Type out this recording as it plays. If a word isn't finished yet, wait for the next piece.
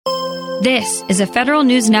This is a Federal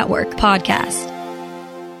News Network podcast.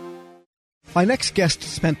 My next guest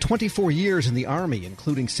spent 24 years in the Army,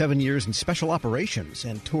 including 7 years in special operations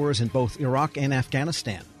and tours in both Iraq and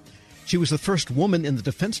Afghanistan. She was the first woman in the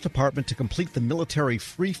Defense Department to complete the military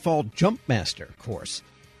free-fall jump master course.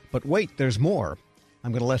 But wait, there's more.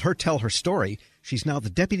 I'm going to let her tell her story. She's now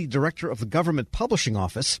the Deputy Director of the Government Publishing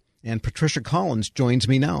Office, and Patricia Collins joins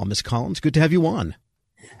me now. Ms. Collins, good to have you on.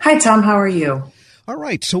 Hi, Tom. How are you? All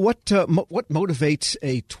right. So what motivates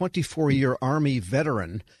a 24-year Army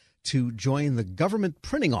veteran to join the Government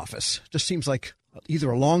Printing Office? Just seems like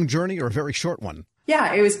either a long journey or a very short one.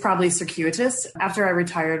 Yeah, it was probably circuitous. After I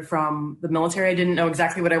retired from the military, I didn't know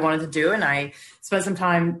exactly what I wanted to do, and I spent some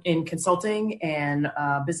time in consulting and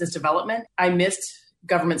business development. I missed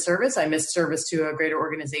government service. I missed service to a greater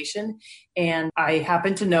organization. And I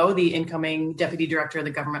happened to know the incoming deputy director of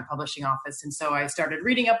the Government Publishing Office. And so I started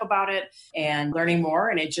reading up about it and learning more.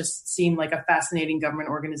 And it just seemed like a fascinating government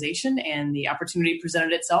organization. And the opportunity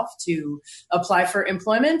presented itself to apply for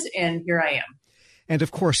employment. And here I am. And of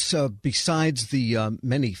course, besides the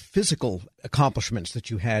many physical accomplishments that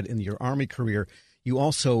you had in your Army career, you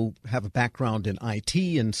also have a background in IT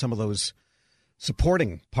and some of those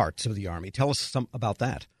supporting parts of the Army. Tell us some about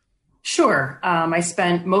that. Sure. I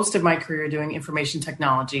spent most of my career doing information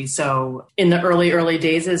technology. So in the early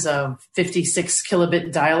days of 56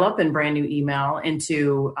 kilobit dial-up and brand new email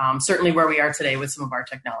into certainly where we are today with some of our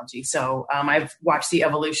technology. So I've watched the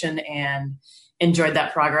evolution and enjoyed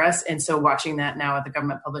that progress. And so watching that now at the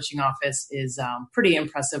Government Publishing Office is pretty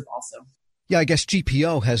impressive also. Yeah, I guess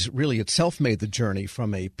GPO has really itself made the journey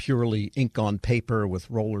from a purely ink on paper with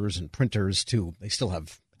rollers and printers to they still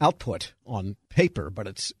have output on paper, but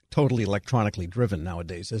it's totally electronically driven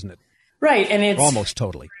nowadays, isn't it? Right. And it's almost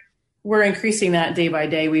totally. We're increasing that day by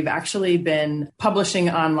day. We've actually been publishing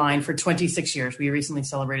online for 26 years. We recently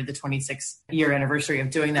celebrated the 26th year anniversary of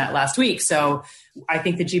doing that last week. So I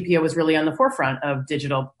think the GPO was really on the forefront of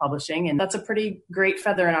digital publishing, and that's a pretty great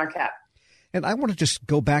feather in our cap. And I want to just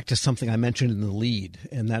go back to something I mentioned in the lead,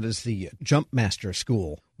 and that is the Jump Master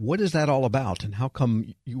School. What is that all about, and how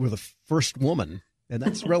come you were the first woman, and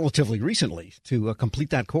that's relatively recently, to complete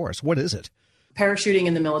that course? What is it? Parachuting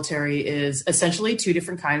in the military is essentially two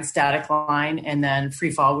different kinds, static line and then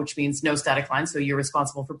free fall, which means no static line. So you're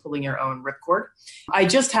responsible for pulling your own ripcord. I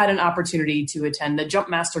just had an opportunity to attend the Jump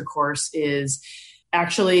Master course.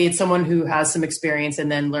 Actually, it's someone who has some experience and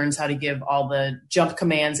then learns how to give all the jump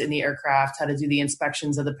commands in the aircraft, how to do the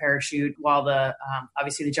inspections of the parachute while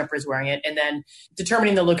obviously the jumper is wearing it, and then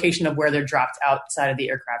determining the location of where they're dropped outside of the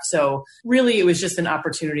aircraft. So really, it was just an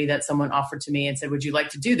opportunity that someone offered to me and said, would you like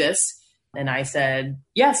to do this? And I said,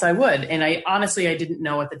 yes, I would. And I didn't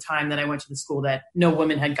know at the time that I went to the school that no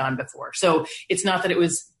woman had gone before. So it's not that it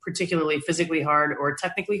was particularly physically hard or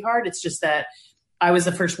technically hard. It's just that I was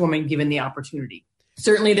the first woman given the opportunity.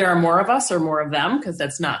 Certainly there are more of us or more of them because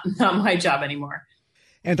that's not my job anymore.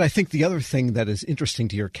 And I think the other thing that is interesting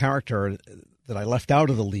to your character that I left out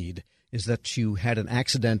of the lead is that you had an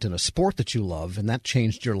accident in a sport that you love, and that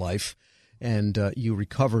changed your life, and you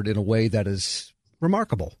recovered in a way that is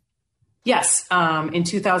remarkable. Yes. In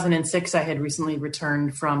 2006, I had recently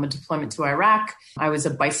returned from a deployment to Iraq. I was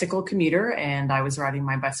a bicycle commuter and I was riding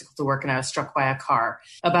my bicycle to work and I was struck by a car.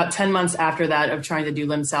 About 10 months after that of trying to do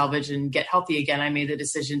limb salvage and get healthy again, I made the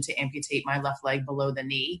decision to amputate my left leg below the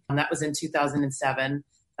knee. And that was in 2007.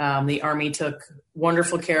 The Army took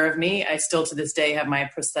wonderful care of me. I still to this day have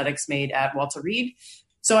my prosthetics made at Walter Reed.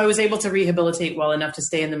 So I was able to rehabilitate well enough to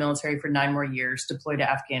stay in the military for 9 more years, deploy to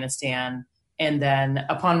Afghanistan. And then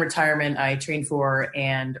upon retirement, I trained for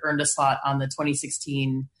and earned a slot on the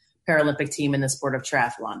 2016 Paralympic team in the sport of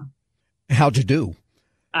triathlon. How'd you do?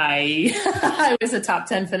 I was a top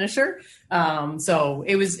 10 finisher. So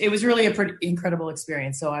it was really a pretty incredible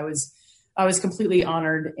experience. So I was completely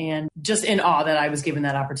honored and just in awe that I was given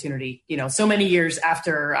that opportunity, so many years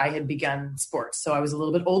after I had begun sports. So I was a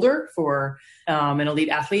little bit older for an elite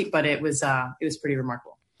athlete, but it was pretty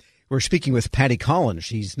remarkable. We're speaking with Patty Collins.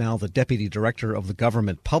 She's now the Deputy Director of the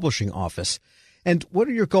Government Publishing Office. And what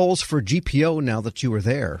are your goals for GPO now that you are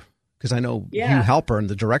there? Because I know Hugh Halpern,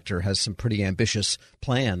 the director, has some pretty ambitious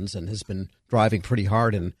plans and has been driving pretty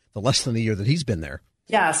hard in the less than a year that he's been there.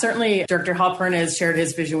 Yeah, certainly Director Halpern has shared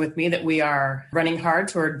his vision with me that we are running hard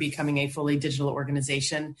toward becoming a fully digital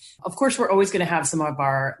organization. Of course, we're always going to have some of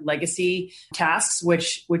our legacy tasks,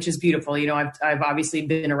 which is beautiful. I've obviously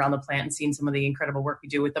been around the plant and seen some of the incredible work we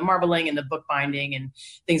do with the marbling and the bookbinding and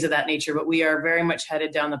things of that nature. But we are very much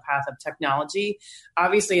headed down the path of technology.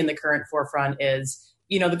 Obviously, in the current forefront is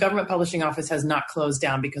the Government Publishing Office has not closed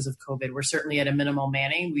down because of COVID. We're certainly at a minimal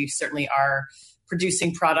manning. We certainly are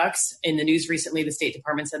producing products. In the news recently, the State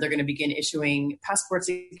Department said they're going to begin issuing passports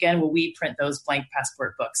again. Well, we print those blank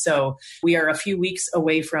passport books. So we are a few weeks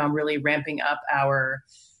away from really ramping up our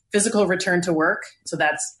physical return to work. So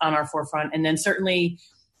that's on our forefront. And then certainly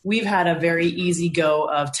we've had a very easy go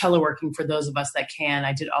of teleworking for those of us that can.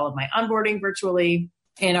 I did all of my onboarding virtually.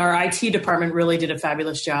 And our IT department really did a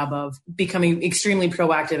fabulous job of becoming extremely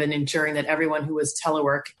proactive and ensuring that everyone who was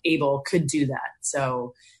telework able could do that.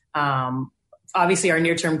 So obviously our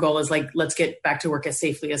near-term goal is let's get back to work as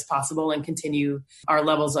safely as possible and continue our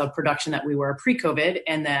levels of production that we were pre-COVID.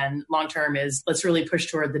 And then long-term is let's really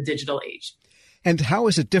push toward the digital age. And how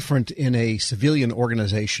is it different in a civilian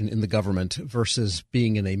organization in the government versus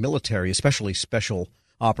being in a military, especially special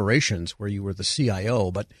operations where you were the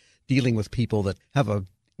CIO, but dealing with people that have a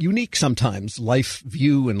unique sometimes life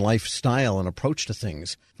view and lifestyle and approach to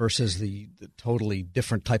things versus the totally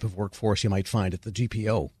different type of workforce you might find at the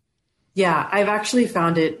GPO? Yeah, I've actually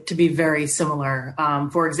found it to be very similar.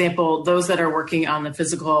 For example, those that are working on the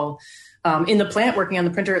physical in the plant, working on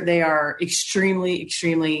the printer, they are extremely,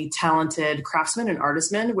 extremely talented craftsmen and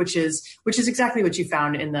artismen, which is exactly what you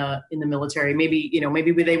found in the military.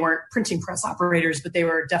 Maybe they weren't printing press operators, but they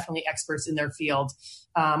were definitely experts in their field.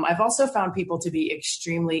 I've also found people to be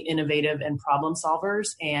extremely innovative and problem solvers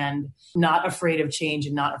and not afraid of change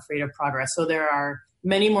and not afraid of progress. So there are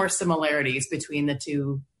many more similarities between the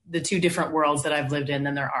two different worlds that I've lived in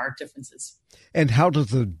than there are differences. And how do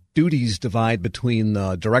the duties divide between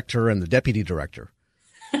the director and the deputy director?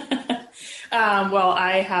 Well,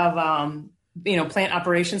 I have, plant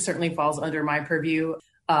operations certainly falls under my purview,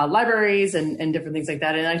 libraries and different things like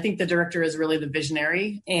that. And I think the director is really the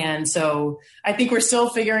visionary. And so I think we're still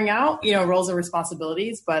figuring out, roles and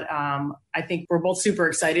responsibilities, but I think we're both super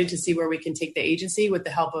excited to see where we can take the agency with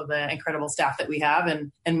the help of the incredible staff that we have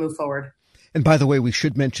and move forward. And by the way, we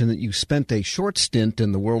should mention that you spent a short stint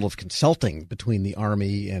in the world of consulting between the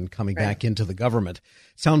Army and coming back into the government.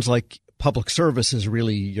 Sounds like public service is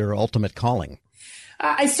really your ultimate calling.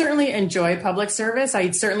 I certainly enjoy public service. I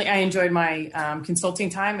enjoyed my consulting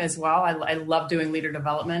time as well. I love doing leader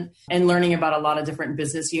development and learning about a lot of different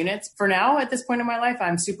business units. For now, at this point in my life,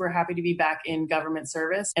 I'm super happy to be back in government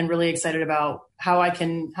service and really excited about how I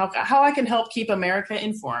can help keep America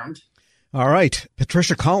informed. All right.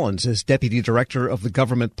 Patricia Collins is Deputy Director of the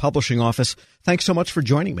Government Publishing Office. Thanks so much for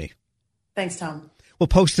joining me. Thanks, Tom. We'll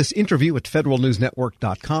post this interview at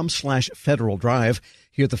federalnewsnetwork.com/Federal Drive.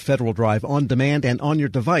 Hear the Federal Drive on demand and on your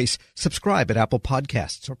device. Subscribe at Apple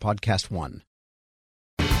Podcasts or Podcast One.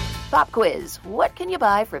 Pop quiz. What can you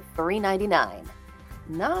buy for $3.99?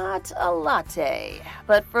 Not a latte.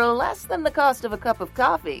 But for less than the cost of a cup of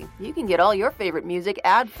coffee, you can get all your favorite music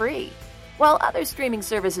ad-free. While other streaming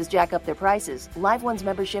services jack up their prices, Live One's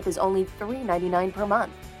membership is only $3.99 per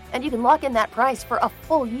month. And you can lock in that price for a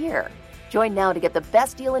full year. Join now to get the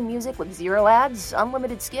best deal in music with 0 ads,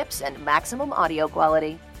 unlimited skips, and maximum audio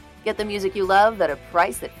quality. Get the music you love at a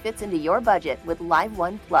price that fits into your budget with Live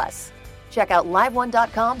One Plus. Check out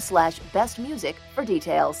liveone.com/bestmusic for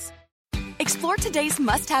details. Explore today's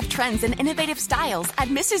must-have trends and innovative styles at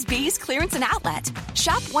Mrs. B's Clearance and Outlet.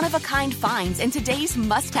 Shop one-of-a-kind finds in today's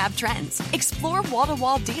must-have trends. Explore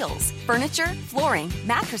wall-to-wall deals, furniture, flooring,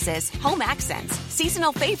 mattresses, home accents,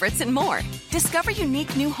 seasonal favorites, and more. Discover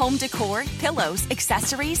unique new home decor, pillows,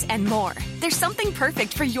 accessories, and more. There's something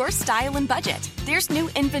perfect for your style and budget. There's new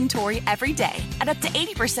inventory every day at up to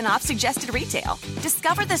 80% off suggested retail.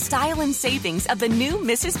 Discover the style and savings of the new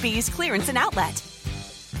Mrs. B's Clearance and Outlet.